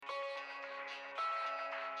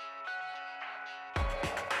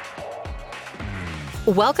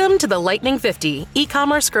Welcome to the Lightning 50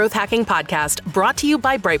 e-commerce growth hacking podcast brought to you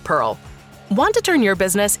by Bright Pearl. Want to turn your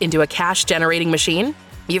business into a cash-generating machine?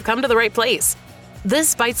 You've come to the right place.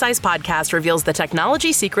 This bite-sized podcast reveals the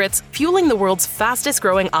technology secrets fueling the world's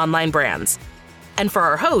fastest-growing online brands. And for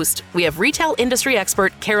our host, we have retail industry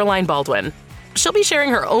expert Caroline Baldwin. She'll be sharing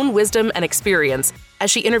her own wisdom and experience as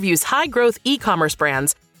she interviews high-growth e-commerce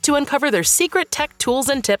brands to uncover their secret tech tools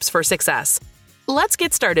and tips for success. Let's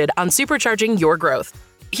get started on supercharging your growth.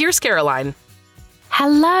 Here's Caroline.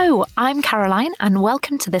 Hello, I'm Caroline, and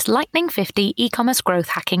welcome to this Lightning 50 e-commerce growth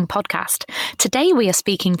hacking podcast. Today we are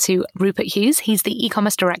speaking to Rupert Hughes. He's the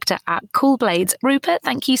e-commerce director at CoolBlades. Rupert,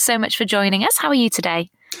 thank you so much for joining us. How are you today?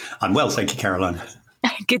 I'm well, thank you, Caroline.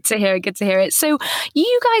 Good to hear it. So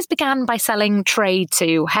you guys began by selling trade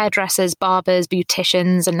to hairdressers, barbers,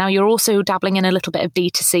 beauticians, and now you're also dabbling in a little bit of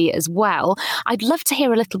D2C as well. I'd love to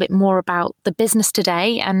hear a little bit more about the business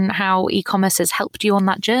today and how e-commerce has helped you on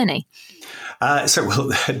that journey.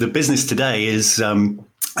 The business today is...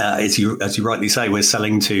 As you rightly say, we're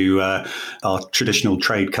selling to our traditional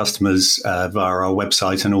trade customers via our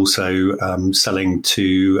website, and also selling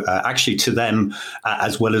to actually to them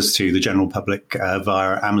as well as to the general public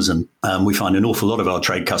via Amazon. We find an awful lot of our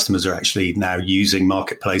trade customers are actually now using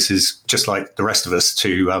marketplaces just like the rest of us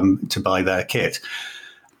to buy their kit.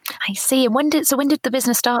 I see. And when did the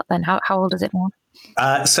business start then? How old is it now?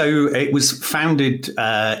 So it was founded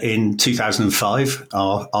in 2005.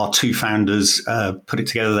 Our two founders put it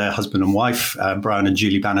together, their husband and wife, Brian and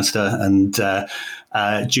Julie Bannister. And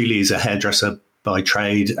Julie is a hairdresser by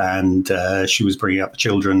trade, and she was bringing up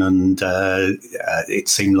children, and it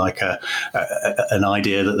seemed like an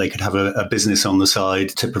idea that they could have a business on the side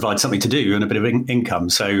to provide something to do and a bit of income.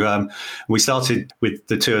 So we started with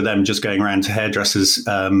the two of them just going around to hairdressers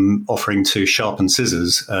offering to sharpen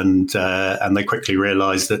scissors, and they quickly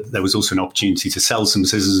realized that there was also an opportunity to sell some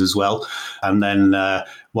scissors as well. And then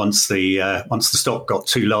once the stock got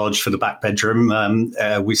too large for the back bedroom,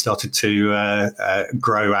 we started to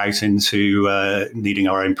grow out into needing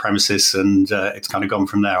our own premises, and it's kind of gone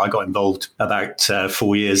from there. I got involved about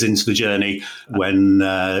 4 years into the journey when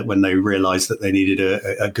they realised that they needed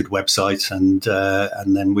a good website,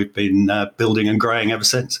 and then we've been building and growing ever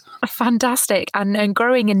since. Fantastic, and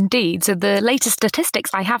growing indeed. So the latest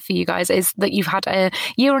statistics I have for you guys is that you've had a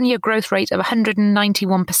year-on-year growth rate of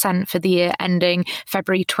 191% for the year ending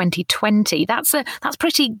February 2020. That's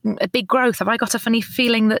pretty big growth. Have I got a funny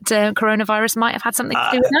feeling that coronavirus might have had something to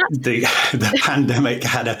do with that? The pandemic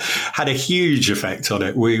had a huge effect on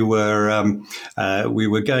it. We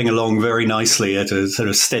were going along very nicely at a sort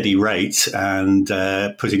of steady rate, and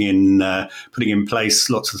putting in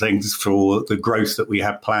place lots of things for the growth that we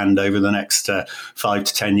had planned over the next 5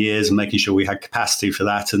 to 10 years, and making sure we had capacity for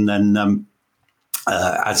that. And then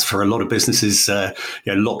as for a lot of businesses,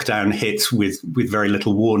 lockdown hit with very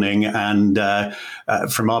little warning. And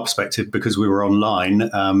from our perspective, because we were online,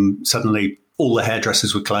 suddenly all the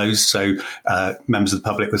hairdressers were closed. So members of the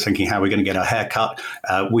public were thinking, how are we going to get our hair cut?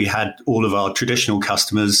 We had all of our traditional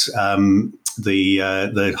customers,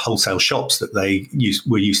 the wholesale shops that they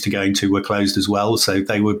were used to going to were closed as well. So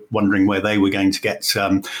they were wondering where they were going to get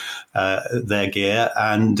their gear.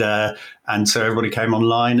 And so everybody came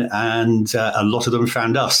online, and a lot of them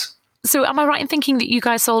found us. So am I right in thinking that you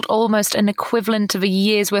guys sold almost an equivalent of a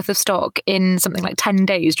year's worth of stock in something like 10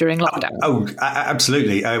 days during lockdown?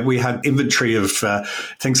 Absolutely. We had inventory of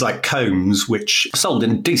things like combs, which sold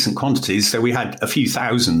in decent quantities. So we had a few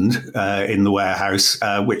thousand in the warehouse,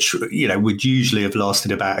 which would usually have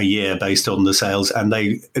lasted about a year based on the sales. And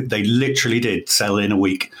they literally did sell in a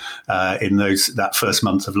week in that first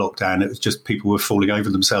month of lockdown. It was just people were falling over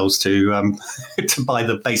themselves to buy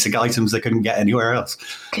the basic items they couldn't get anywhere else.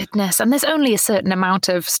 Goodness. And there's only a certain amount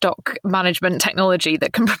of stock management technology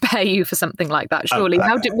that can prepare you for something like that, surely.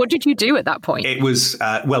 What did you do at that point? It was,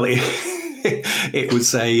 it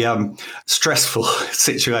was a stressful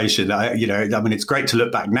situation. It's great to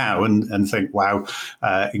look back now and think, wow,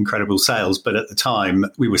 incredible sales. But at the time,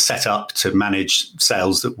 we were set up to manage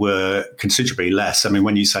sales that were considerably less. I mean,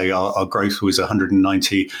 when you say our growth was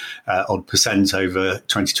 190 odd % over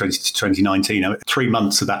 2020 to 2019, 3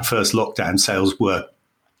 months of that first lockdown, sales were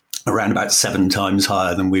around about 7 times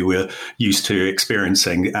higher than we were used to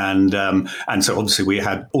experiencing. And so obviously we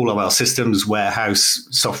had all of our systems, warehouse,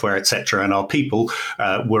 software, etc., and our people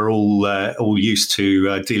were all used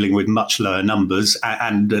to dealing with much lower numbers.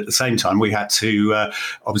 And at the same time, we had to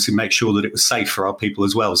obviously make sure that it was safe for our people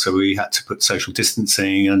as well. So we had to put social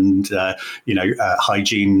distancing and,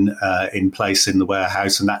 hygiene in place in the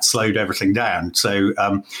warehouse, and that slowed everything down. So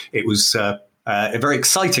it was a very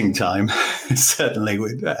exciting time, certainly,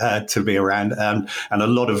 to be around, and a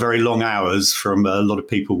lot of very long hours from a lot of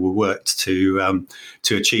people who worked to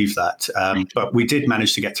achieve that. But we did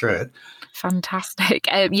manage to get through it. Fantastic.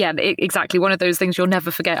 Exactly. One of those things you'll never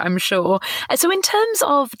forget, I'm sure. So in terms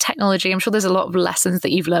of technology, I'm sure there's a lot of lessons that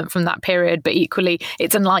you've learned from that period, but equally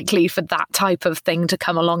it's unlikely for that type of thing to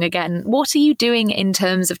come along again. What are you doing in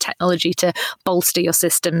terms of technology to bolster your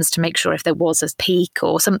systems to make sure if there was a peak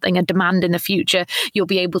or something, a demand in the future, you'll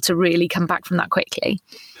be able to really come back from that quickly?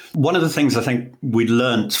 One of the things I think we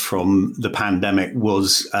learnt from the pandemic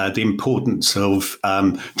was the importance of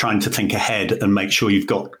trying to think ahead and make sure you've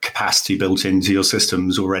got capacity built into your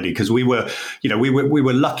systems already. Because we were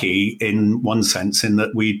lucky in one sense in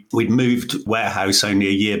that we'd moved warehouse only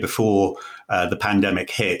a year before the pandemic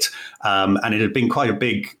hit. And it had been quite a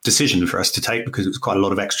big decision for us to take because it was quite a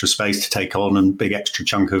lot of extra space to take on and big extra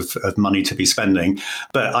chunk of money to be spending.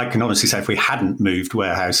 But I can honestly say if we hadn't moved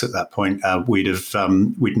warehouse at that point, we'd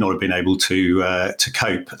not have been able to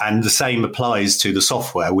cope. And the same applies to the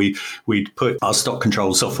software. We'd put our stock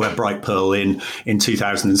control software, Bright Pearl, in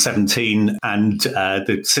 2017, and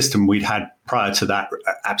the system we'd had prior to that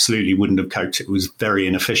absolutely wouldn't have coped. It was very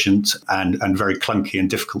inefficient and very clunky and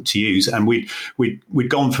difficult to use. And we'd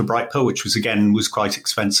gone for Bright Pearl, which was quite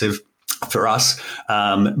expensive for us,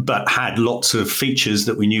 but had lots of features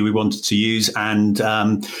that we knew we wanted to use. And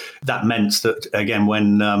that meant that, again,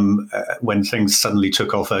 when things suddenly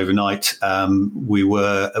took off overnight, we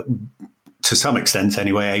were, to some extent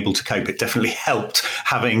anyway, able to cope. It definitely helped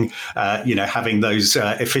having those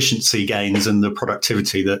efficiency gains and the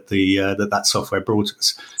productivity that that software brought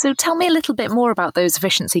us. So tell me a little bit more about those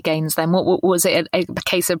efficiency gains then. What was it, a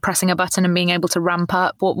case of pressing a button and being able to ramp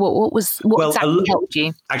up? What exactly helped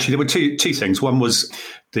you? Actually, there were two things. One was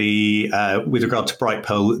with regard to Bright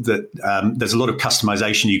Pearl, that there's a lot of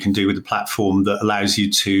customization you can do with the platform that allows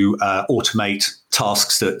you to automate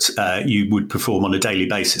tasks that you would perform on a daily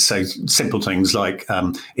basis. So simple things like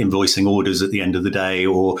invoicing orders at the end of the day,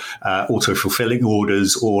 or auto-fulfilling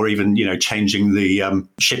orders, or even changing the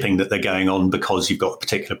shipping that they're going on because you've got a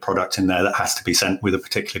particular product in there that has to be sent with a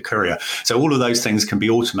particular courier. So all of those things can be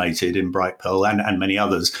automated in Bright Pearl and many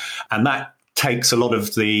others. And that takes a lot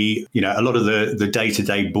of the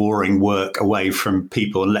day-to-day boring work away from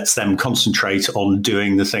people and lets them concentrate on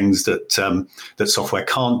doing the things that software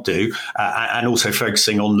can't do, and also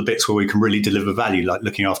focusing on the bits where we can really deliver value, like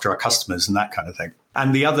looking after our customers and that kind of thing.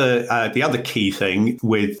 And the other key thing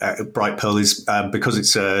with Bright Pearl is because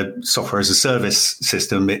it's a software as a service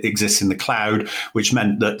system, it exists in the cloud, which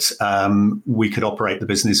meant that we could operate the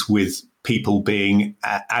business with people being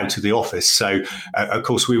out of the office. So, of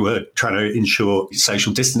course, we were trying to ensure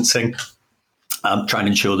social distancing, trying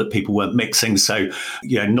to ensure that people weren't mixing. So,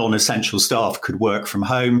 non-essential staff could work from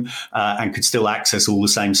home and could still access all the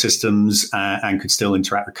same systems and could still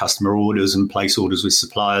interact with customer orders and place orders with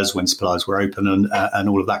suppliers when suppliers were open and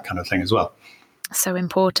all of that kind of thing as well. So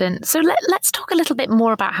important. So let's talk a little bit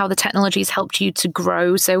more about how the technology has helped you to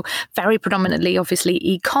grow. So very predominantly, obviously,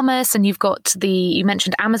 e-commerce, and you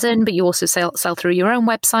mentioned Amazon, but you also sell through your own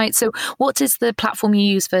website. So what is the platform you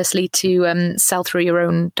use firstly to sell through your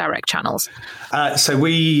own direct channels? So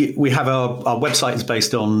we have our website is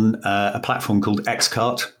based on a platform called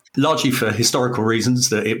Xcart. Largely for historical reasons,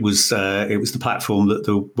 that it was the platform that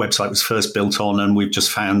the website was first built on, and we've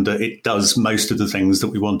just found that it does most of the things that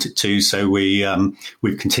we want it to. So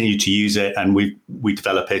we've continued to use it, and we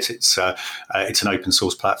develop it. It's an open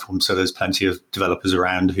source platform, so there's plenty of developers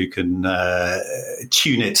around who can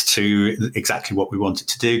tune it to exactly what we want it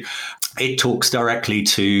to do. It talks directly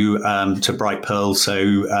to Bright Pearl,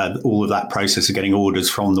 so all of that process of getting orders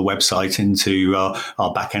from the website into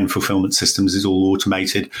our back-end fulfillment systems is all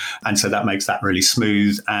automated, and so that makes that really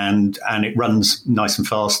smooth, and it runs nice and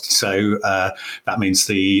fast. So that means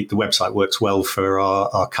the website works well for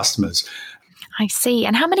our customers. I see.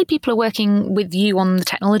 And how many people are working with you on the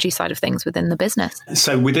technology side of things within the business?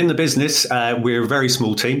 So within the business, we're a very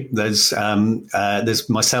small team. There's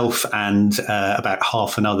myself and about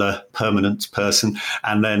half another permanent person,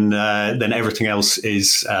 and then everything else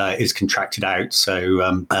is contracted out.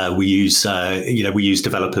 So we use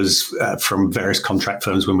developers from various contract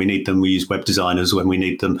firms when we need them. We use web designers when we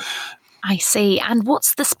need them. I see. And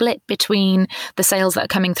what's the split between the sales that are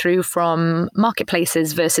coming through from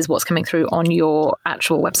marketplaces versus what's coming through on your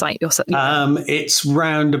actual website? It's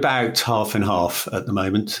round about half and half at the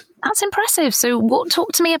moment. That's impressive. So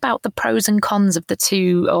talk to me about the pros and cons of the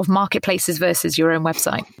two, of marketplaces versus your own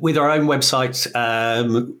website. With our own website,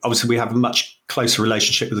 obviously we have a much closer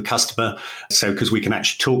relationship with the customer. So because we can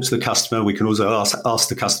actually talk to the customer, we can also ask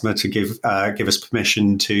the customer to give us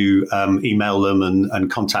permission to email them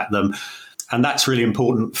and contact them. And that's really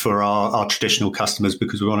important for our traditional customers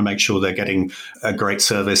because we want to make sure they're getting a great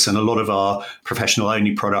service. And a lot of our professional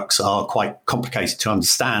only products are quite complicated to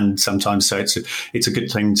understand sometimes. So it's a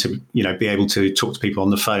good thing to, be able to talk to people on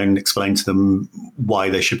the phone, explain to them why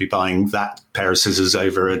they should be buying that pair of scissors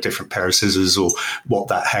over a different pair of scissors or what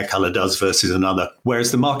that hair color does versus another.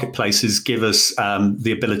 Whereas the marketplaces give us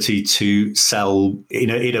the ability to sell in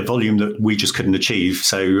a volume that we just couldn't achieve.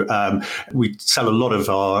 So we sell a lot of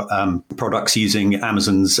our products using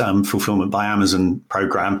Amazon's Fulfillment by Amazon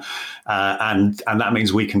program. And that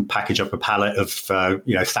means we can package up a pallet of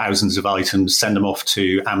thousands of items, send them off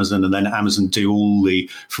to Amazon, and then Amazon do all the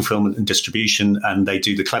fulfillment and distribution. And they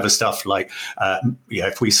do the clever stuff like,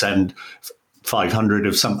 if we send 500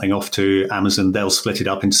 of something off to Amazon, they'll split it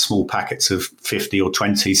up into small packets of 50 or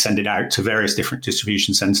 20, send it out to various different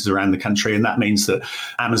distribution centers around the country. And that means that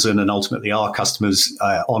Amazon and ultimately our customers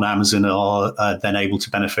on Amazon are then able to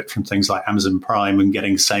benefit from things like Amazon Prime and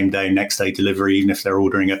getting same day, next day delivery, even if they're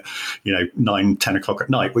ordering at 9, 10 o'clock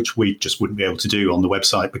at night, which we just wouldn't be able to do on the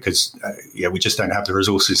website because we just don't have the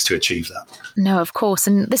resources to achieve that. No, of course.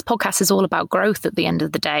 And this podcast is all about growth at the end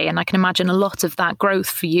of the day. And I can imagine a lot of that growth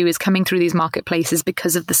for you is coming through these marketplaces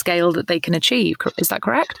because of the scale that they can achieve. Is that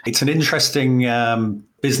correct? It's an interesting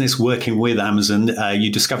business working with Amazon.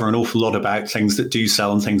 You discover an awful lot about things that do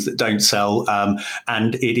sell and things that don't sell.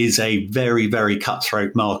 And it is a very, very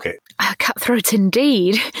cutthroat market. Cutthroat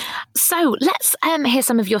indeed. So let's hear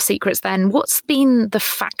some of your secrets then. What's been the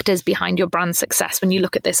factors behind your brand success when you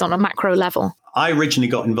look at this on a macro level? I originally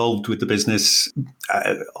got involved with the business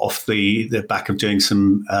off the back of doing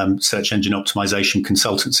some search engine optimization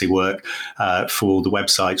consultancy work for the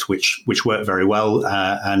websites, which worked very well.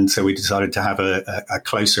 And so we decided to have a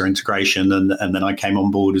closer integration. And then I came on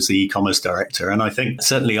board as the Ecommerce Director. And I think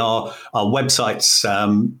certainly our websites,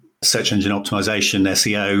 search engine optimization,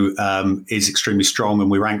 SEO, is extremely strong and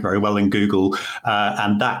we rank very well in Google.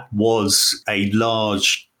 And that was a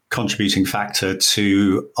large contributing factor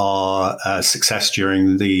to our success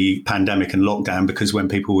during the pandemic and lockdown, because when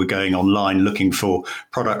people were going online looking for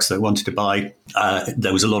products they wanted to buy,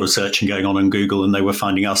 there was a lot of searching going on Google, and they were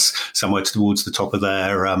finding us somewhere towards the top of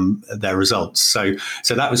their results. So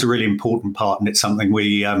that was a really important part, and it's something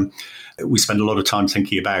we spend a lot of time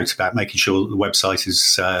thinking about making sure that the website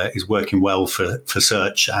is working well for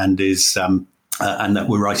search and is and that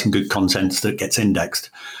we're writing good content that gets indexed.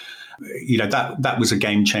 That was a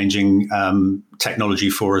game-changing technology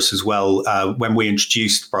for us as well. When we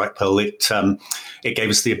introduced Brightpearl, it gave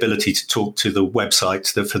us the ability to talk to the website,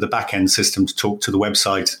 for the back-end system to talk to the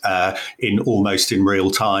website almost in real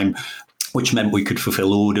time, which meant we could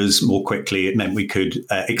fulfill orders more quickly. It meant we could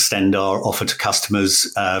extend our offer to customers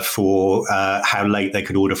for how late they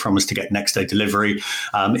could order from us to get next day delivery.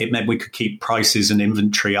 It meant we could keep prices and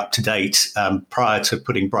inventory up to date. Prior to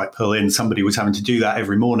putting Brightpearl in, somebody was having to do that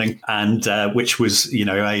every morning, and which was,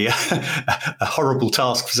 a horrible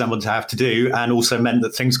task for someone to have to do, and also meant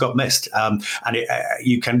that things got missed. And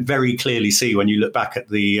you can very clearly see when you look back at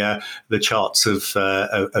the charts of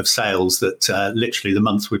sales that literally the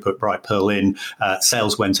month we put Brightpearl in,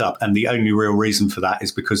 sales went up, and the only real reason for that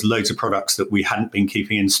is because loads of products that we hadn't been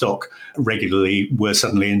keeping in stock regularly were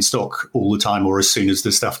suddenly in stock all the time, or as soon as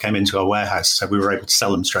the stuff came into our warehouse, so we were able to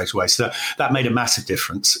sell them straight away. So that made a massive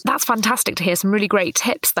difference. That's fantastic to hear. Some really great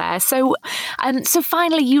tips there. So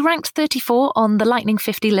finally, you ranked 34 on the Lightning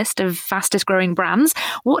 50 list of fastest growing brands.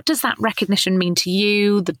 What does that recognition mean to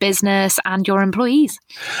you, the business, and your employees?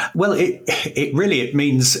 Well, it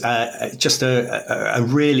means just a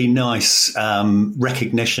really nice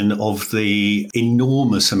recognition of the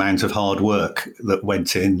enormous amount of hard work that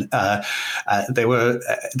went in. There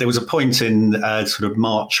was a point in sort of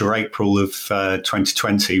March or April of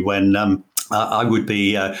 2020 when I would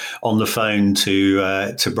be on the phone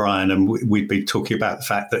to Brian, and we'd be talking about the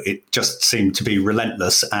fact that it just seemed to be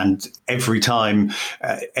relentless. And every time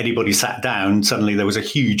anybody sat down, suddenly there was a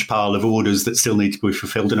huge pile of orders that still need to be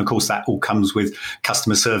fulfilled. And of course, that all comes with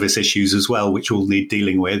customer service issues as well, which all need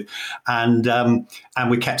dealing with. And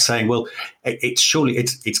we kept saying, well,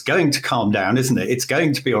 it's going to calm down, isn't it? It's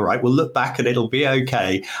going to be all right. We'll look back and it'll be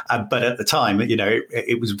okay. But at the time,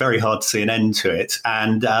 it was very hard to see an end to it.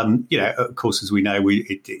 And of course, as we know,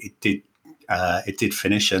 it did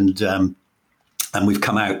finish, and And we've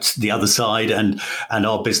come out the other side, and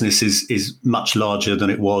our business is much larger than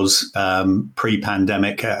it was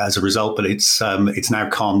pre-pandemic as a result. But it's now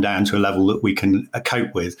calmed down to a level that we can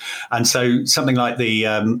cope with. And so something like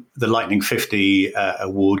the Lightning 50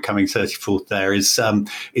 award coming 34th there is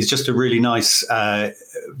just a really nice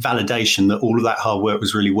validation that all of that hard work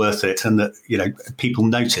was really worth it, and that people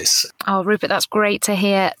notice. Oh, Rupert, that's great to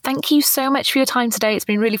hear. Thank you so much for your time today. It's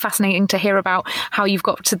been really fascinating to hear about how you've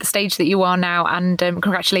got to the stage that you are now. And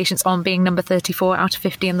congratulations on being number 34 out of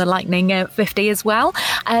 50 in the Lightning 50 as well.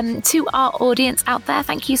 To our audience out there,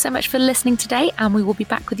 thank you so much for listening today. And we will be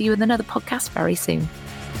back with you with another podcast very soon.